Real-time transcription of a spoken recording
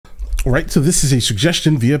Alright, so this is a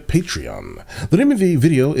suggestion via Patreon. The name of the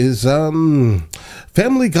video is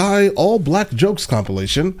Family Guy All Black Jokes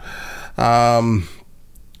Compilation. Family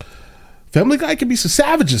Guy can be so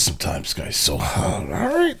savages sometimes, guys. So,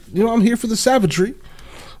 alright, you know, I'm here for the savagery.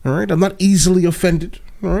 Alright, I'm not easily offended.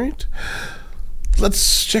 Alright,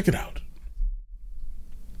 let's check it out.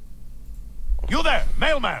 You there,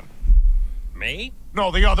 mailman? Me? No,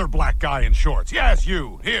 the other black guy in shorts. Yes,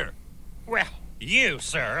 you. Here. Well, you,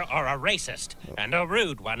 sir, are a racist, and a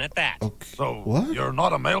rude one at that. Okay. So, what? You're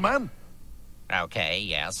not a mailman? Okay,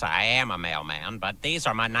 yes, I am a mailman, but these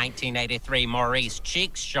are my 1983 Maurice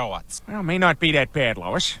Cheeks shorts. Well, may not be that bad,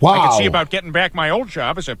 Lois. Wow. I can see about getting back my old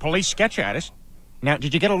job as a police sketch artist. Now,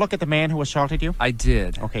 did you get a look at the man who assaulted you? I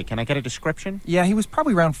did. Okay, can I get a description? Yeah, he was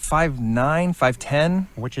probably around 5'9", 5'10".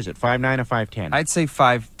 Which is it, 5'9" or 5'10"? I'd say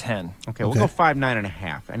 5'10". Okay, we'll go 5'9" and a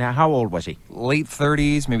half. And now, how old was he? Late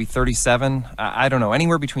 30s, maybe 37. I don't know,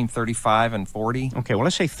 anywhere between 35 and 40. Okay, well,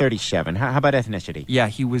 let's say 37. How about ethnicity? Yeah,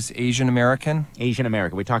 he was Asian American. Asian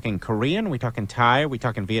American. We talking Korean? We talking Thai? We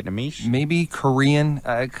talking Vietnamese? Maybe Korean.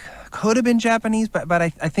 Could have been Japanese, but I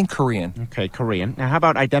think Korean. Okay, Korean. Now, how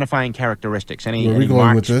about identifying characteristics? Any Where are we going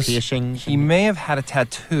marks, with this? piercings? He may have had a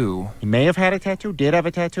tattoo. He may have had a tattoo? Did have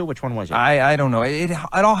a tattoo? Which one was it? I don't know. It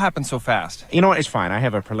all happened so fast. You know what? It's fine. I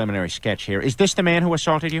have a preliminary sketch here. Is this the man who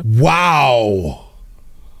assaulted you? Wow.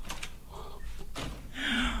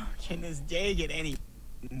 Can this day get any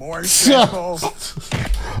more stressful?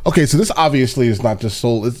 Okay, so this obviously is not just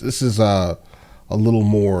soul. This is a little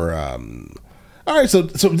more. All right, so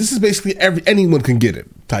this is basically anyone can get it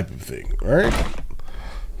type of thing. All right,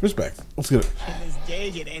 respect. Let's get it. Can this day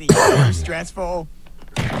get any more stressful?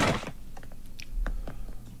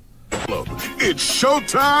 It's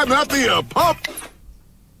showtime at the pump!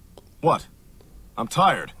 What? I'm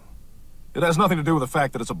tired. It has nothing to do with the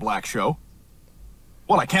fact that it's a black show.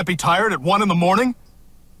 What, I can't be tired at 1 in the morning?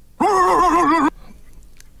 Lord,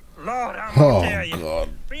 I'm gonna tell you, God.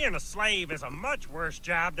 being a slave is a much worse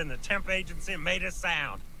job than the temp agency made it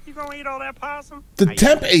sound. You gonna eat all that possum? The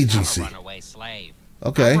temp agency. I'm a runaway slave.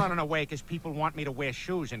 Okay. I'm running away because people want me to wear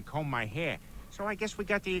shoes and comb my hair. So I guess we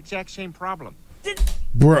got the exact same problem.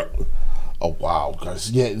 Bro. Oh wow,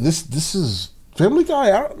 guys. Yeah, this is Family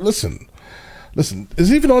Guy. Listen. Is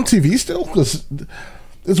it even on TV still? Because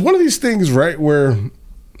it's one of these things, right, where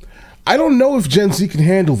I don't know if Gen Z can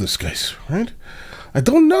handle this, guys. Right? I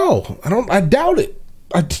don't know. I doubt it.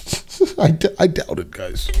 I doubt it,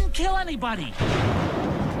 guys. Didn't kill anybody.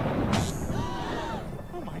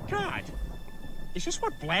 Oh my God. Is this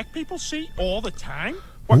what black people see all the time?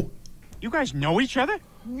 What? You guys know each other?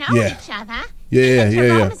 Know Yeah. each other? Yeah.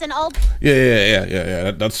 Jerome is an old...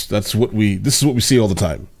 Yeah. That's what this is what we see all the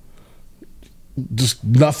time. Just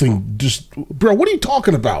nothing. Just, bro, what are you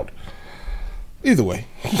talking about? Either way.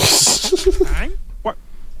 Time? What?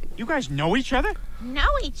 You guys know each other?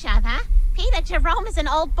 Know each other? Peter, Jerome is an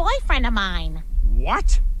old boyfriend of mine.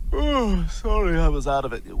 What? Oh, sorry, I was out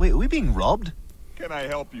of it. Wait, are we being robbed? Can I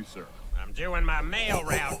help you, sir? I'm doing my mail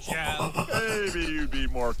route, Joe. Maybe you'd be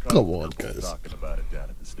more Come on, guys. talking about it down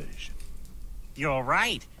at the station. You're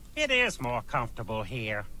right. It is more comfortable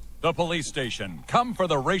here. The police station. Come for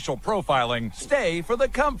the racial profiling. Stay for the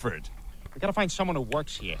comfort. We gotta find someone who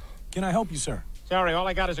works here. Can I help you, sir? Sorry, all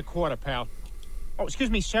I got is a quarter, pal. Oh, excuse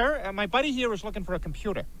me, sir. My buddy here is looking for a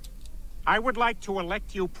computer. I would like to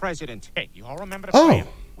elect you president. Hey, you all remember the plan?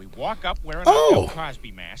 We walk up wearing our Bill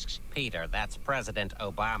Cosby masks. Peter, that's President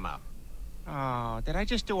Obama. Oh, did I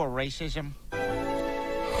just do a racism?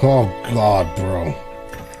 Oh God, bro.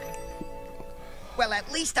 Well,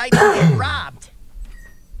 at least I didn't get robbed.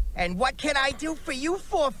 And what can I do for you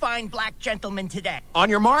four fine black gentlemen today? On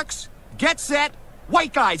your marks, get set,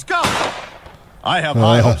 white guys, go! I have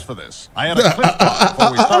high hopes for this. I had a clip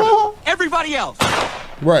before we started. Everybody else!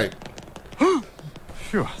 Right.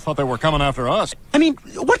 Phew, I thought they were coming after us. I mean,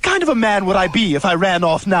 what kind of a man would I be if I ran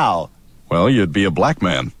off now? Well, you'd be a black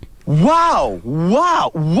man. Wow!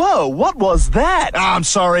 Whoa, what was that? I'm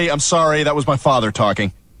sorry. That was my father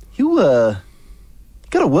talking. You,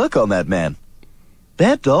 gotta work on that, man.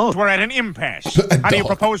 Bad dog. We're at an impasse. How do you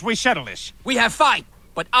propose we settle this? We have fight,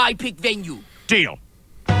 but I pick venue. Deal.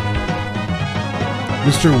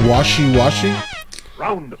 Mr. Washy Washy?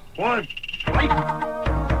 Round 1.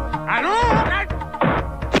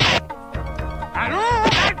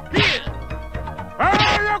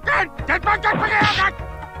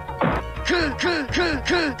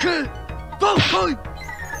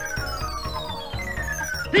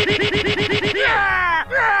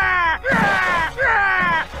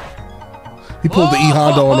 He pulled the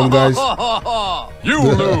E-Honda on them, guys. You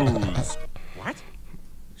lose. What?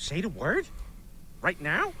 Say the word? Right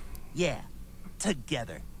now? Yeah,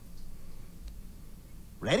 together.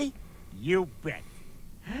 Ready? You bet.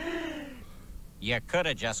 You could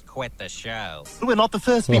have just quit the show. We're not the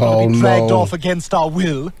first people to be dragged off against our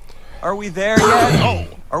will. Are we there yet? No.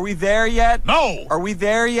 Are we there yet? No. Are we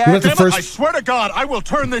there yet? Damn it, I swear to God, I will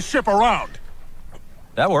turn this ship around.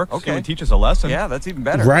 That works. Okay. Can we teach us a lesson? Yeah, that's even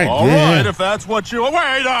better. Right. All right, if that's what you... Wait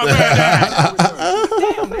a minute.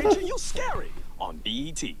 Damn, Nature, you scary. On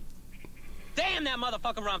BET. Damn, that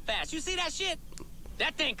motherfucker run fast. You see that shit?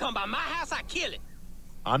 That thing come by my house, I kill it.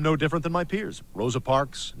 I'm no different than my peers. Rosa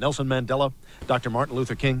Parks, Nelson Mandela, Dr. Martin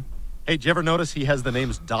Luther King. Hey, did you ever notice he has the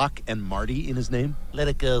names Doc and Marty in his name? Let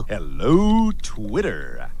it go. Hello,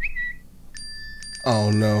 Twitter.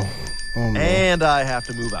 Oh, no. Oh, no. And I have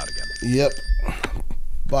to move out again. Yep.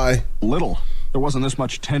 Bye. Little. There wasn't this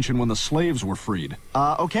much tension when the slaves were freed.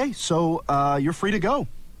 Okay, so, you're free to go.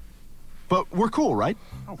 But we're cool, right?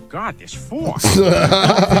 Oh, God, there's 4.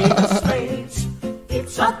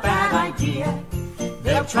 It's a bad idea.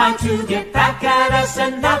 They're trying to get back at us,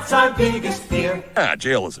 and that's our biggest fear.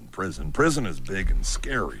 Jail isn't prison. Prison is big and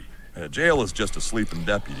scary. Jail is just a sleeping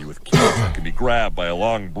deputy with keys that can be grabbed by a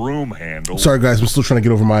long broom handle. Sorry, guys. I'm still trying to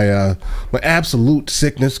get over my my absolute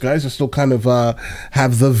sickness, guys. I still kind of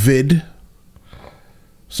have the vid.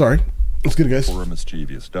 Sorry. Let's get it, guys. Or a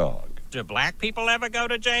mischievous dog. Do black people ever go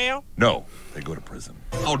to jail? No, they go to prison.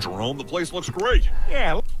 Oh, Jerome, the place looks great.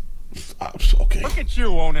 Yeah. Okay. Look at you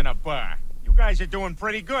owning a bar. You guys are doing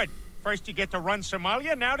pretty good. First you get to run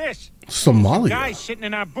Somalia, now this. Somalia? Guys sitting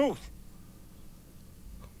in our booth.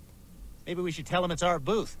 Maybe we should tell him it's our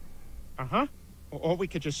booth. Uh-huh. Or we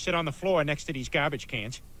could just sit on the floor next to these garbage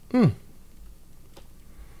cans.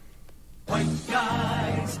 White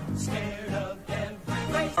guys scared of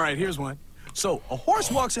every... All right, here's one. So, a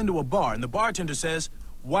horse walks into a bar, and the bartender says,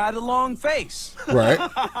 "Why the long face?" Right.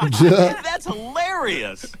 That's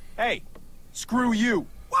hilarious. Hey, screw you.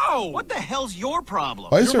 Whoa! What the hell's your problem?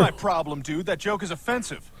 Why is You're there... my problem, dude. That joke is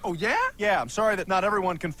offensive. Oh, yeah? Yeah, I'm sorry that not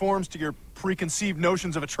everyone conforms to your preconceived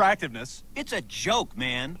notions of attractiveness. It's a joke,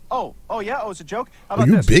 man. Oh, yeah? Oh, it's a joke? How Oh, about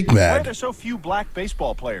you this? big Why mad. are there so few black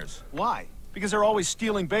baseball players? Why? Because they're always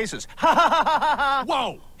stealing bases. Ha ha ha ha ha!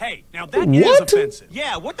 Whoa! Hey, now that is What? offensive.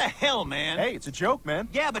 Yeah, what the hell, man? Hey, it's a joke, man.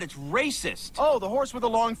 Yeah, but it's racist. Oh, the horse with the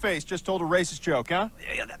long face just told a racist joke, huh?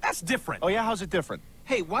 Yeah, that's different. Oh, yeah? How's it different?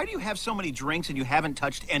 Hey, why do you have so many drinks and you haven't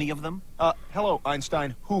touched any of them? Hello,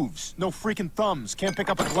 Einstein. Hooves. No freaking thumbs. Can't pick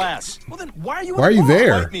up a glass. Well, then why are you Why are you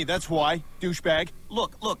there? Like me, that's why. Douchebag.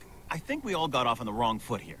 Look, I think we all got off on the wrong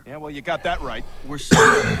foot here. Yeah, well, you got that right. We're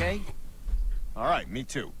sorry, okay? All right, me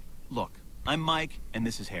too. Look, I'm Mike, and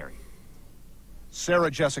this is Harry.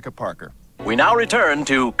 Sarah Jessica Parker. We now return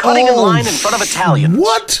to cutting in line in front of Italians.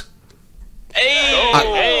 What?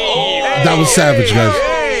 Hey! That was savage, guys.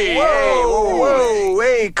 Whoa,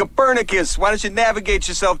 hey, Copernicus, why don't you navigate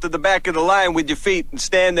yourself to the back of the line with your feet and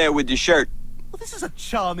stand there with your shirt? Well, this is a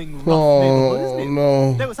charming rough Oh, neighborhood, isn't it?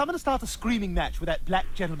 no. Lewis, I'm going to start a screaming match with that black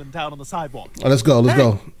gentleman down on the sidewalk. Oh, let's go. Let's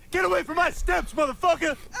go. Get away from my steps,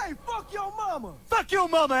 motherfucker! Hey, fuck your mama! Fuck your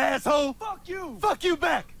mama, asshole! Fuck you! Fuck you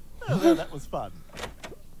back! Oh, well, that was fun.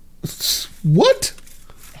 What?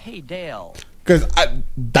 Hey, Dale. Guys,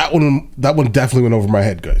 that one definitely went over my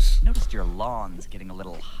head, guys. Noticed your lawn's getting a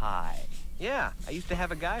little high. Yeah, I used to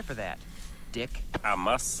have a guy for that. Dick. I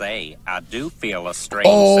must say, I do feel a strange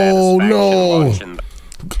Oh, satisfaction no. watching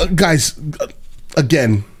the... Guys,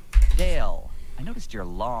 again. Dale, I noticed your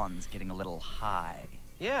lawn's getting a little high.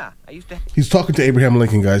 Yeah, I used to... He's talking to Abraham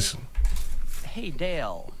Lincoln, guys. Hey,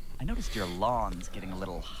 Dale, I noticed your lawn's getting a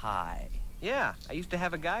little high. Yeah, I used to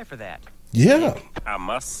have a guy for that. Yeah. I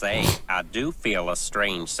must say, I do feel a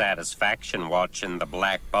strange satisfaction watching the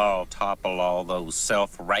black ball topple all those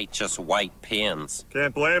self-righteous white pins.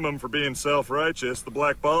 Can't blame them for being self-righteous. The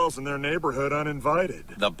black ball's in their neighborhood uninvited.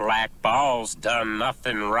 The black ball's done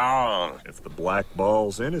nothing wrong. If the black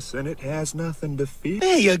ball's innocent, it has nothing to fear.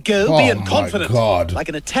 There you go, Oh, being my confident. God. Like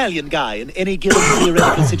an Italian guy in any given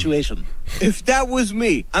theoretical situation. If that was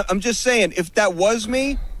me, I'm just saying, if that was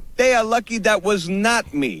me, they are lucky that was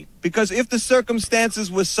not me. Because if the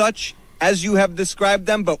circumstances were such as you have described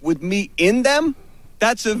them, but with me in them,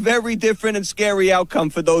 that's a very different and scary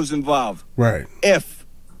outcome for those involved. Right. If.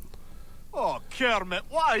 Oh, Kermit,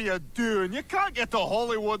 what are you doing? You can't get to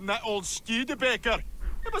Hollywood in that old Studebaker.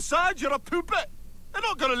 And besides, you're a poopet. They're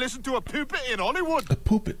not going to listen to a poopet in Hollywood. A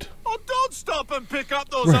poopet? Oh, don't stop and pick up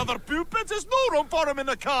those Right. other poopets. There's no room for them in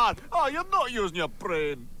the car. Oh, you're not using your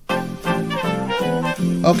brain.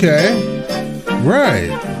 Okay.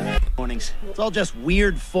 Right. Mornings. It's all just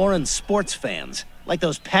weird foreign sports fans, like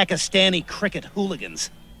those Pakistani cricket hooligans.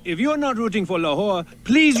 if you're not rooting for Lahore,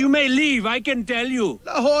 please, you may leave, I can tell you.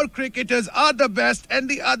 Lahore cricketers are the best, and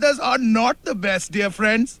the others are not the best, dear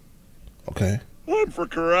friends. Okay. I'm for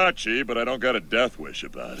Karachi, but I don't got a death wish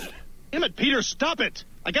about it. Damn it, Peter, stop it!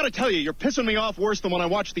 I gotta tell you, you're pissing me off worse than when I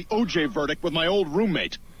watched the OJ verdict with my old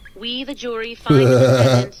roommate. We, the jury, find the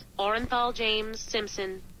defendant, Orenthal James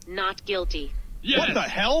Simpson, not guilty. Yes. What the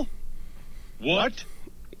hell? What?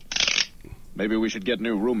 Maybe we should get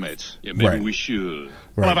new roommates. Yeah, maybe Right. we should.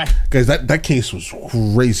 Right. Guys, that case was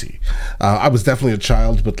crazy. I was definitely a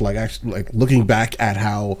child, but like actually, like looking back at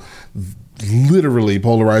how literally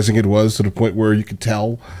polarizing it was to the point where you could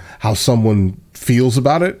tell how someone feels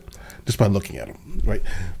about it just by looking at them. Right?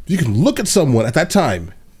 You can look at someone at that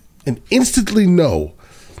time and instantly know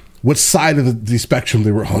what side of the spectrum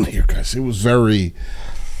they were on here, guys. It was very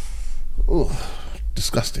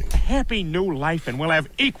disgusting. Happy new life, and we'll have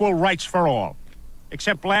equal rights for all.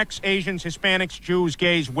 Except blacks, Asians, Hispanics, Jews,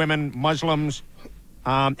 gays, women, Muslims.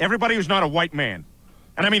 Everybody who's not a white man.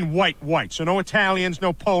 And I mean white. So no Italians,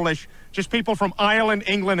 no Polish. Just people from Ireland,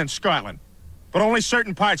 England, and Scotland. But only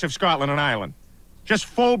certain parts of Scotland and Ireland. Just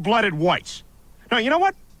full-blooded whites. No, you know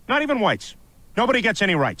what? Not even whites. Nobody gets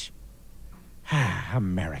any rights.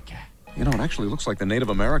 America. You know, it actually looks like the Native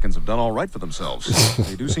Americans have done all right for themselves.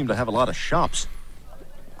 They do seem to have a lot of shops.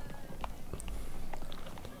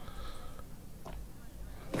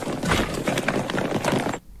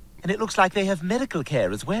 And it looks like they have medical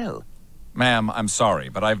care as well. Ma'am, I'm sorry,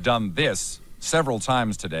 but I've done this several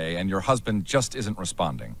times today, and your husband just isn't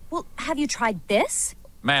responding. Well, have you tried this?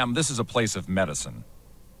 Ma'am, this is a place of medicine.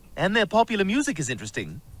 And their popular music is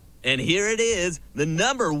interesting. And here it is, the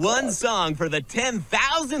 #1 song for the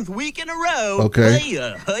 10,000th week in a row. Okay.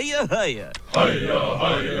 Hiya, hiya, hiya.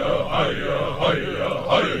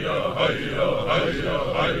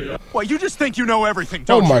 Well, you just think you know everything,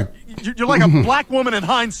 don't you? You're like a black woman in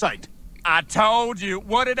hindsight. I told you.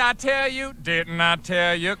 What did I tell you? Didn't I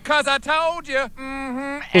tell you? 'Cause I told you.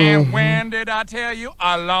 And when did I tell you?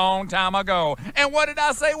 A long time ago. And what did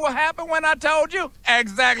I say will happen when I told you?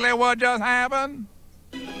 Exactly what just happened.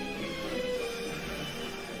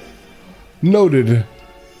 Noted.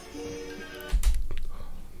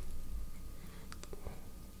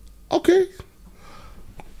 Okay.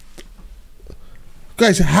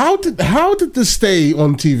 Guys, how did this stay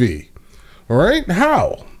on TV? All right?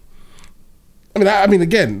 How? I mean,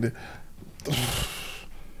 again,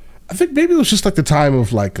 I think maybe it was just like the time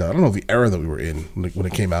of like I don't know, the era that we were in when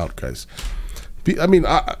it came out, guys. I mean,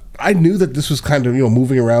 I knew that this was kind of, you know,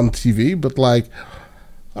 moving around TV, but like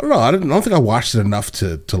I don't know, I don't think I watched it enough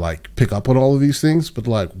to like pick up on all of these things, but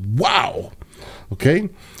like wow. Okay?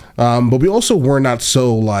 But we also were not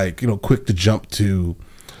so like, you know, quick to jump to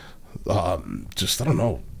just I don't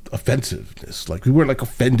know, offensiveness. Like we weren't like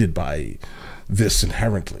offended by this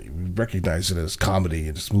inherently. We recognized it as comedy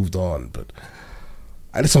and just moved on, but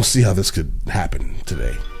I just don't see how this could happen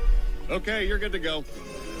today. Okay, you're good to go.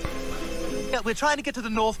 Yeah, we're trying to get to the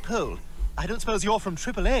North Pole. I don't suppose you're from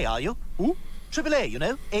AAA, are you? Who? AAA, you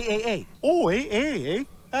know? AAA. Oh, AAA.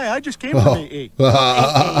 Hey, I just came from AA.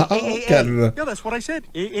 Canada. Yeah, that's what I said.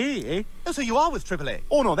 AA. Oh, so you are with AAA?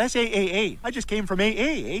 Oh, no, that's AAA. I just came from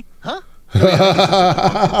AA. Huh?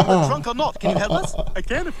 Drunk or not, can you help us? I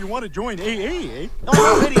can if you want to join AA. No, I'm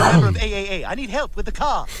already a member of AAA. I need help with the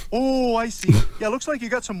car. Oh, I see. Yeah, looks like you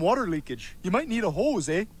got some water leakage. You might need a hose,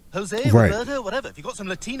 eh? Jose, Right. Roberto, whatever. If you got some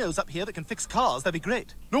Latinos up here that can fix cars, that'd be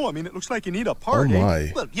great. No, I mean, it looks like you need a part, Oh,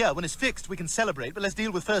 my. Well, yeah, when it's fixed, we can celebrate, but let's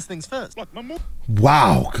deal with first things first. Look, my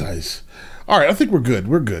Wow, guys. All right, I think we're good.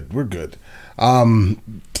 We're good.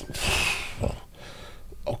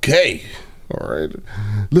 Okay. All right.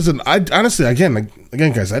 Listen, I honestly, again,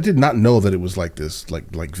 guys, I did not know that it was like this,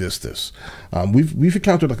 like this. We've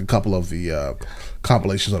encountered like a couple of the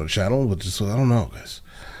compilations on the channel, but just I don't know, guys.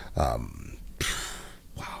 Wow.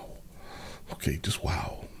 Okay, just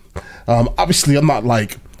wow. Obviously, I'm not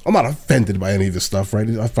offended by any of this stuff, right?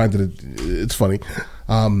 I find that it's funny.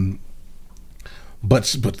 But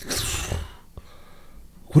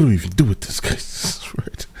what do we even do with this, guys?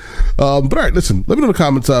 Right. But all right, listen, let me know in the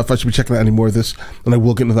comments if I should be checking out any more of this, and I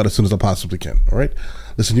will get into that as soon as I possibly can. All right?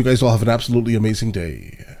 Listen, you guys all have an absolutely amazing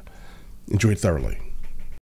day. Enjoy it thoroughly.